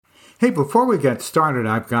Hey, before we get started,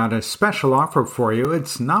 I've got a special offer for you.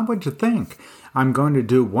 It's not what you think. I'm going to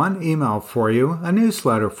do one email for you, a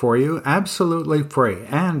newsletter for you, absolutely free,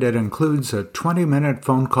 and it includes a 20-minute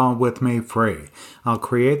phone call with me free. I'll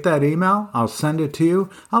create that email, I'll send it to you,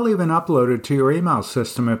 I'll even upload it to your email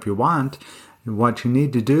system if you want. What you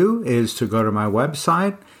need to do is to go to my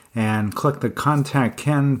website and click the Contact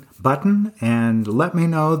Ken button and let me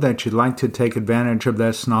know that you'd like to take advantage of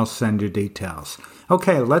this, and I'll send you details.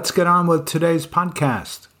 Okay, let's get on with today's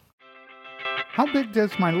podcast. How big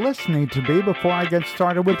does my list need to be before I get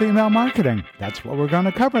started with email marketing? That's what we're going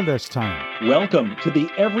to cover this time. Welcome to the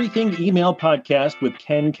Everything Email Podcast with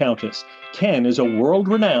Ken Countess. Ken is a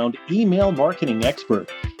world-renowned email marketing expert.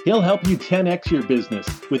 He'll help you 10x your business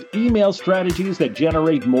with email strategies that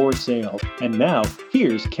generate more sales. And now,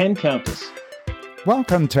 here's Ken Countess.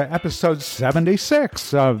 Welcome to episode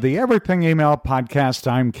 76 of the Everything Email Podcast.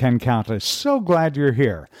 I'm Ken Countess. So glad you're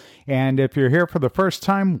here. And if you're here for the first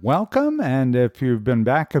time, welcome. And if you've been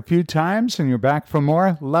back a few times and you're back for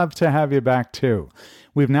more, love to have you back too.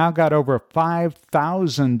 We've now got over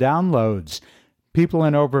 5,000 downloads. People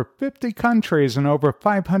in over 50 countries and over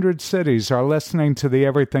 500 cities are listening to the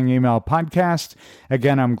Everything Email Podcast.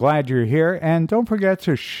 Again, I'm glad you're here, and don't forget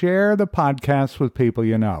to share the podcast with people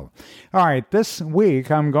you know. All right, this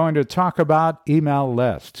week I'm going to talk about email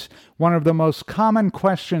lists. One of the most common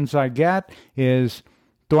questions I get is,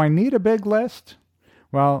 do I need a big list?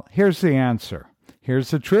 Well, here's the answer.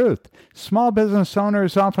 Here's the truth. Small business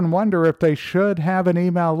owners often wonder if they should have an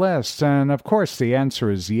email list, and of course the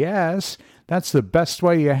answer is yes. That's the best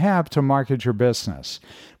way you have to market your business.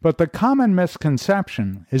 But the common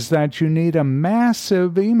misconception is that you need a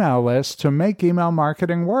massive email list to make email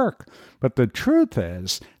marketing work. But the truth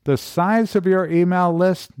is, the size of your email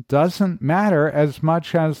list doesn't matter as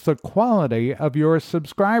much as the quality of your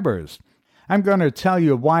subscribers. I'm going to tell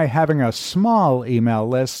you why having a small email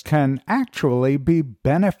list can actually be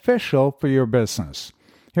beneficial for your business.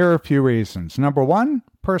 Here are a few reasons. Number one,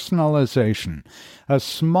 personalization. A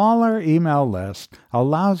smaller email list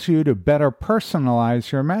allows you to better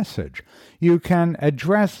personalize your message. You can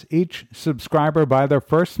address each subscriber by their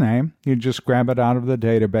first name. You just grab it out of the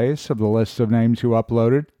database of the list of names you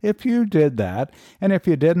uploaded, if you did that. And if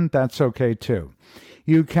you didn't, that's okay too.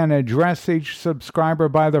 You can address each subscriber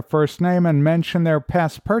by their first name and mention their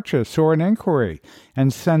past purchase or an inquiry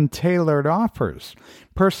and send tailored offers.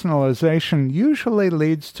 Personalization usually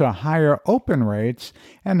leads to higher open rates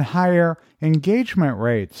and higher engagement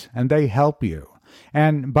rates, and they help you.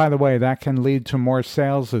 And by the way, that can lead to more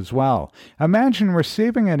sales as well. Imagine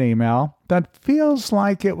receiving an email that feels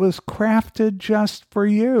like it was crafted just for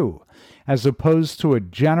you, as opposed to a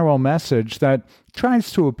general message that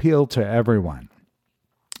tries to appeal to everyone.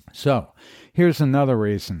 So, here's another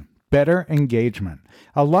reason. Better engagement.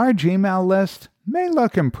 A large email list may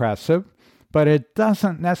look impressive, but it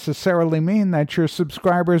doesn't necessarily mean that your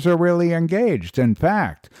subscribers are really engaged. In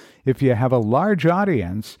fact, if you have a large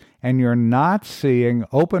audience and you're not seeing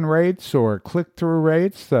open rates or click-through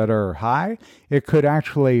rates that are high, it could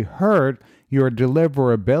actually hurt your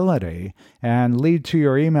deliverability and lead to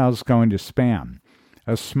your emails going to spam.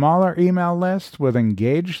 A smaller email list with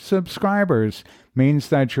engaged subscribers means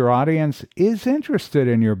that your audience is interested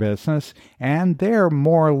in your business and they're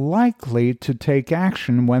more likely to take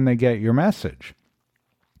action when they get your message.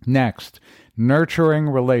 Next, nurturing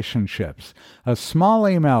relationships. A small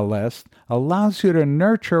email list allows you to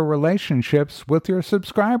nurture relationships with your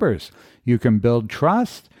subscribers. You can build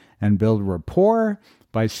trust and build rapport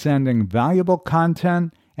by sending valuable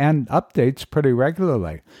content and updates pretty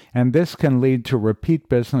regularly. And this can lead to repeat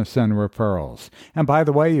business and referrals. And by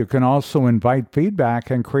the way, you can also invite feedback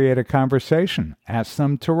and create a conversation. Ask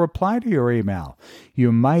them to reply to your email.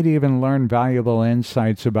 You might even learn valuable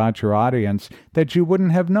insights about your audience that you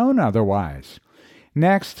wouldn't have known otherwise.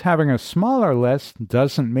 Next, having a smaller list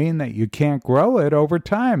doesn't mean that you can't grow it over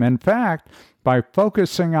time. In fact, by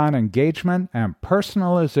focusing on engagement and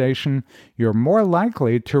personalization, you're more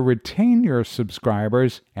likely to retain your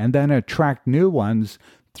subscribers and then attract new ones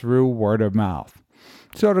through word of mouth.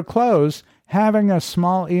 So to close, having a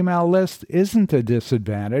small email list isn't a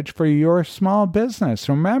disadvantage for your small business.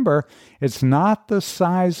 Remember, it's not the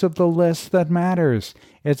size of the list that matters.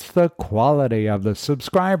 It's the quality of the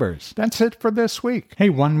subscribers. That's it for this week. Hey,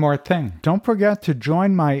 one more thing. Don't forget to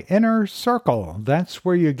join my Inner Circle. That's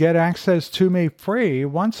where you get access to me free.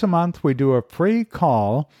 Once a month, we do a free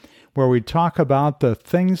call where we talk about the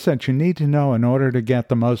things that you need to know in order to get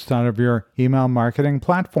the most out of your email marketing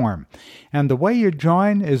platform. And the way you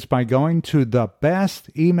join is by going to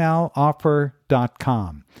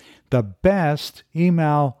thebestemailoffer.com.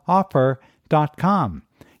 Thebestemailoffer.com.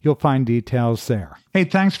 You'll find details there. Hey,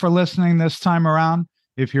 thanks for listening this time around.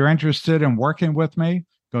 If you're interested in working with me,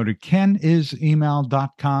 go to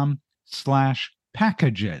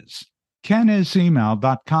kenisemail.com/packages.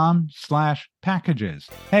 kenisemail.com/packages.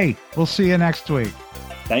 Hey, we'll see you next week.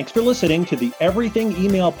 Thanks for listening to the Everything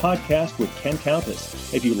Email Podcast with Ken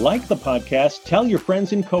Countess. If you like the podcast, tell your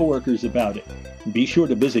friends and coworkers about it. Be sure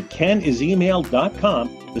to visit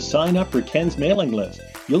kenisemail.com to sign up for Ken's mailing list.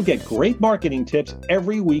 You'll get great marketing tips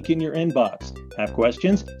every week in your inbox. Have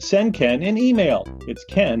questions? Send Ken an email. It's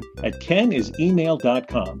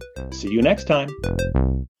ken@kenisemail.com. See you next time.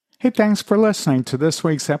 Hey, thanks for listening to this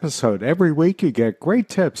week's episode. Every week you get great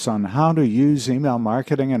tips on how to use email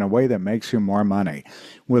marketing in a way that makes you more money.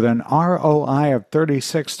 With an ROI of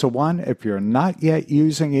 36 to 1, if you're not yet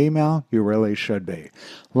using email, you really should be.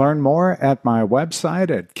 Learn more at my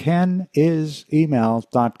website at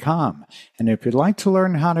kenisemail.com. And if you'd like to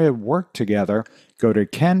learn how to work together, go to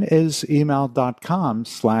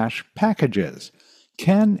kenisemail.com/packages.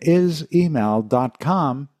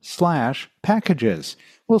 kenisemail.com/packages.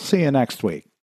 We'll see you next week.